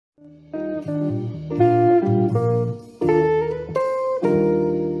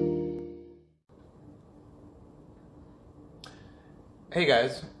Hey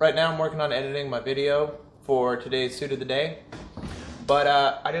guys, right now I'm working on editing my video for today's suit of the day, but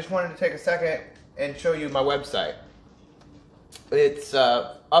I just wanted to take a second and show you my website. It's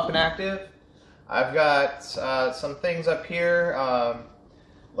up and active. I've got some things up here,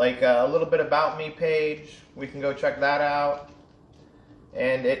 like a little bit about me page. We can go check that out.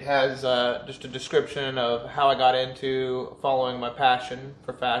 And it has just a description of how I got into following my passion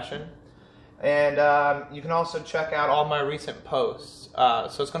for fashion. And you can also check out all my recent posts.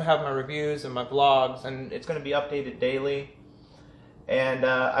 So it's going to have my reviews and my vlogs, and it's going to be updated daily. And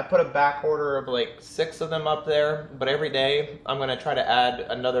I put a back order of like 6 of them up there, but every day I'm going to try to add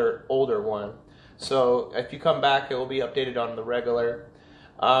another older one. So if you come back, it will be updated on the regular.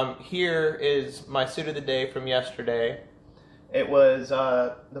 Here is my suit of the day from yesterday. It was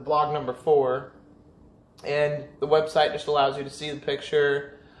the blog number 4, and the website just allows you to see the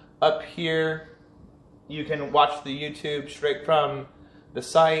picture. Up here, you can watch the YouTube straight from the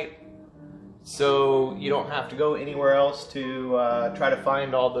site, so you don't have to go anywhere else to try to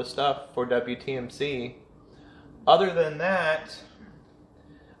find all the stuff for WTMC. Other than that,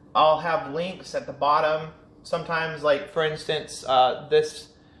 I'll have links at the bottom. Sometimes, like for instance, this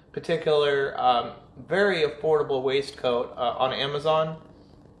particular very affordable waistcoat on Amazon,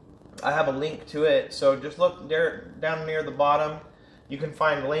 I have a link to it, so just look there down near the bottom. You can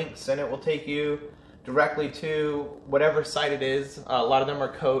find links and it will take you directly to whatever site it is. A lot of them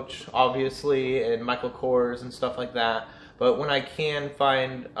are Coach, obviously, and Michael Kors and stuff like that. But when I can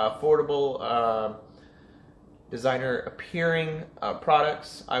find affordable designer appearing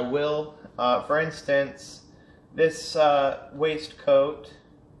products, I will. For instance, this waistcoat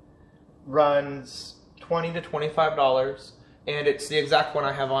runs $20 to $25, and it's the exact one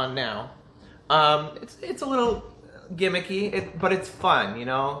I have on now. It's a little gimmicky, but it's fun, you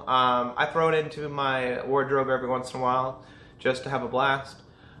know. I throw it into my wardrobe every once in a while just to have a blast.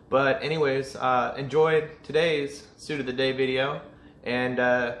 But anyways, enjoy today's suit of the day video, and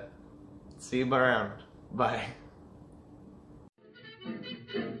see you around. Bye.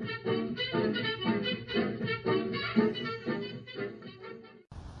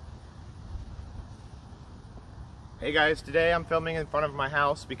 Hey guys, today I'm filming in front of my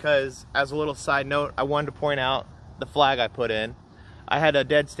house because, as a little side note, I wanted to point out the flag I put in. I had a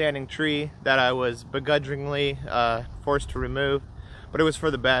dead standing tree that I was begrudgingly forced to remove, but it was for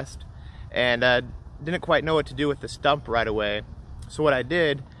the best, and didn't quite know what to do with the stump right away. So what I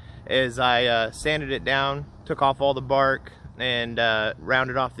did is I sanded it down, took off all the bark, and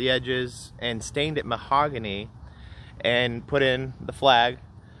rounded off the edges, and stained it mahogany, and put in the flag.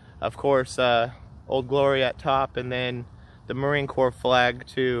 Of course, Old Glory at top, and then the Marine Corps flag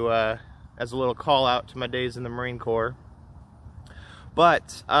to as a little call out to my days in the Marine Corps.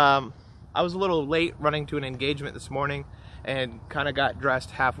 But I was a little late running to an engagement this morning and kind of got dressed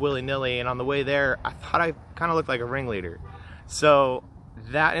half willy-nilly, and on the way there I thought I kind of looked like a ringleader. So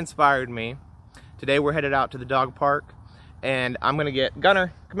that inspired me. Today we're headed out to the dog park, and I'm gonna get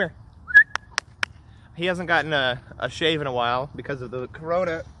Gunner, come here. He hasn't gotten a shave in a while because of the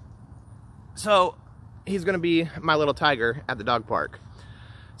corona, so he's gonna be my little tiger at the dog park.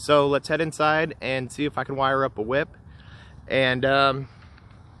 So let's head inside and see if I can wire up a whip, and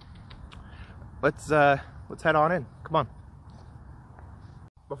let's head on in. Come on.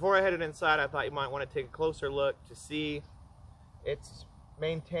 Before I headed inside, I thought you might want to take a closer look to see it's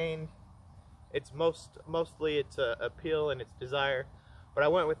maintained. It's mostly its appeal and its desire, but I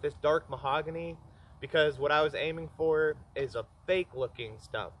went with this dark mahogany because what I was aiming for is a fake looking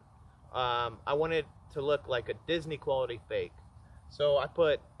stump. I wanted to look like a Disney quality fake. So I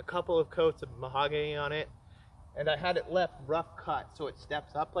put a couple of coats of mahogany on it, and I had it left rough cut so it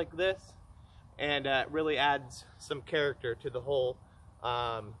steps up like this, and really adds some character to the whole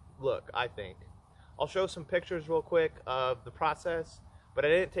look, I think. I'll show some pictures real quick of the process, but I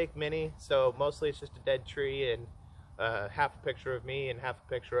didn't take many, so mostly it's just a dead tree and half a picture of me and half a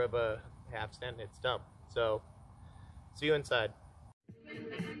picture of a half-standing stump. So, see you inside.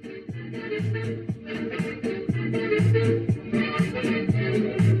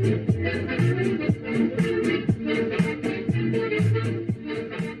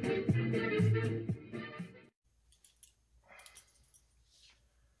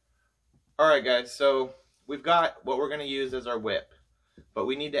 Alright guys, so we've got what we're going to use as our whip, but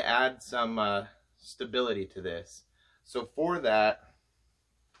we need to add some stability to this. So for that,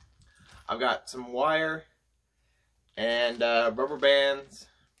 I've got some wire and rubber bands.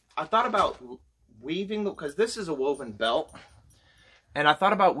 I thought about weaving, because this is a woven belt, and I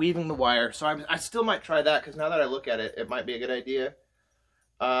thought about weaving the wire, so I still might try that, because now that I look at it, it might be a good idea.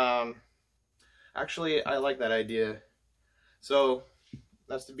 Actually, I like that idea. So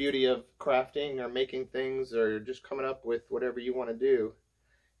That's the beauty of crafting or making things or just coming up with whatever you want to do,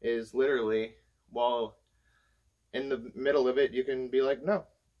 is literally while in the middle of it you can be like, no,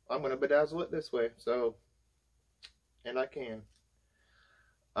 I'm going to bedazzle it this way. So, and I can.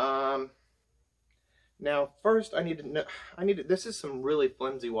 Now first I need to know, this is some really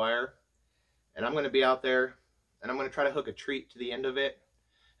flimsy wire, and I'm going to be out there and I'm going to try to hook a treat to the end of it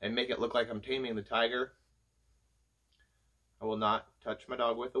and make it look like I'm taming the tiger. I will not touch my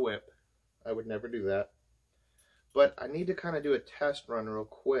dog with a whip. I would never do that. But I need to kind of do a test run real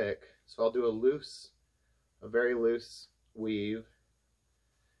quick. So I'll do a very loose weave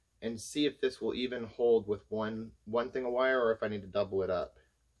and see if this will even hold with one thing of wire or if I need to double it up.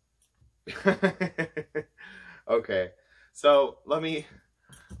 Okay, so let me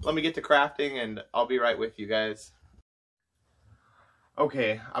get to crafting and I'll be right with you guys.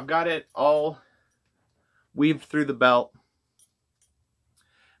 Okay, I've got it all weaved through the belt.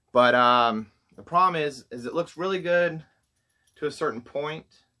 But the problem is it looks really good to a certain point,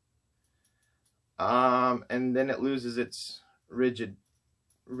 and then it loses its rigidity.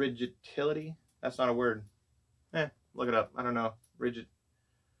 That's not a word. Look it up. I don't know.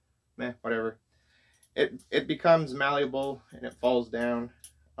 Whatever. It becomes malleable and it falls down.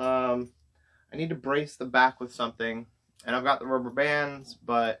 I need to brace the back with something, and I've got the rubber bands,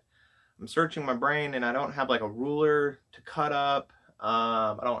 but I'm searching my brain and I don't have like a ruler to cut up.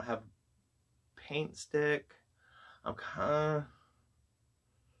 I don't have paint stick. I'm kinda...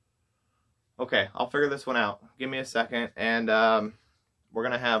 Okay, I'll figure this one out. Give me a second, and we're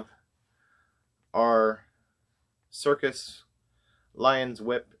gonna have our Circus Lion's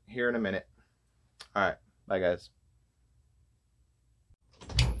Whip here in a minute. Alright, bye guys.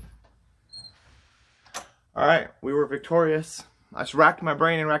 Alright, we were victorious. I just racked my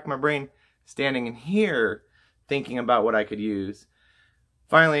brain standing in here thinking about what I could use.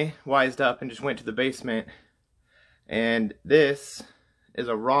 Finally wised up and just went to the basement, and this is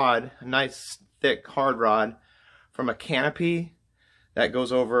a rod, a nice thick hard rod from a canopy that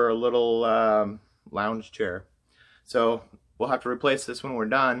goes over a little lounge chair. So we'll have to replace this when we're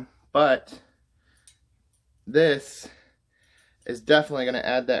done, but this is definitely going to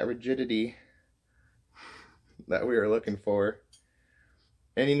add that rigidity that we were looking for.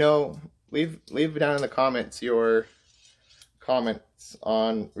 And you know, leave down in the comments your comments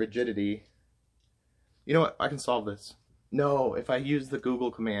on rigidity. You know what? I can solve this. No, if I use the Google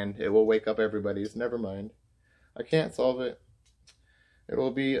command, it will wake up everybody's. Never mind. I can't solve it. It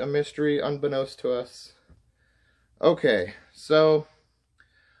will be a mystery unbeknownst to us. Okay, so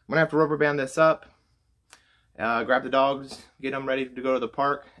I'm gonna have to rubber band this up, grab the dogs, get them ready to go to the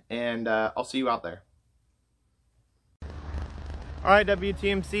park, and I'll see you out there. Alright,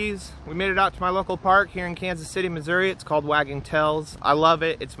 WTMCs, we made it out to my local park here in Kansas City, Missouri. It's called Wagging Tails. I love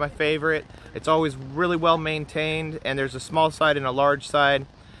it. It's my favorite. It's always really well maintained, and there's a small side and a large side.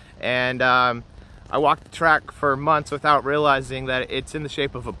 And I walked the track for months without realizing that it's in the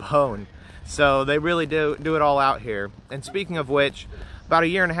shape of a bone. So they really do it all out here. And speaking of which, about a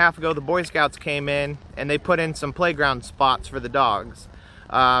year and a half ago, the Boy Scouts came in and they put in some playground spots for the dogs.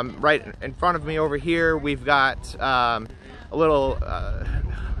 Right in front of me over here, we've got a little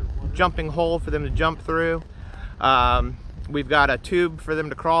jumping hole for them to jump through. We've got a tube for them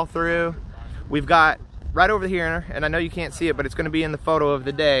to crawl through. We've got right over here, and I know you can't see it, but it's going to be in the photo of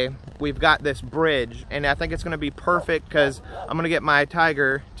the day, we've got this bridge, and I think it's going to be perfect because I'm going to get my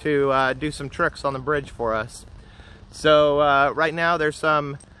tiger to do some tricks on the bridge for us. So right now there's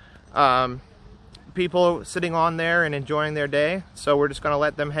some people sitting on there and enjoying their day, so we're just going to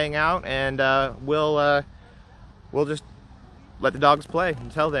let them hang out, and we'll just let the dogs play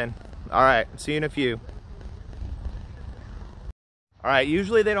until then. Alright, see you in a few. Alright,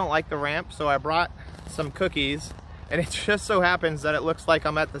 usually they don't like the ramp, so I brought some cookies, and it just so happens that it looks like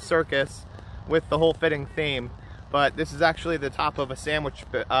I'm at the circus with the whole fitting theme, but this is actually the top of a sandwich,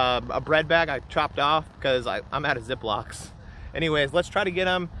 a bread bag I chopped off because I'm out of Ziplocs. Anyways, let's try to get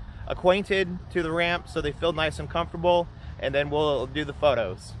them acquainted to the ramp so they feel nice and comfortable, and then we'll do the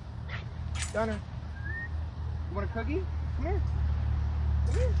photos. Gunner, you want a cookie? Come here.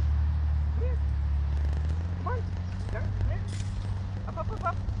 Come here. Come here. Come on. Gunner, come here. Up, up, up,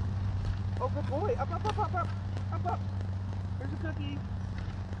 up. Oh, good boy. Up, up, up, up, up. Up, up. Here's a cookie.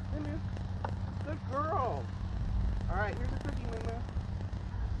 Moo. Good girl. All right, here's a cookie, Moo.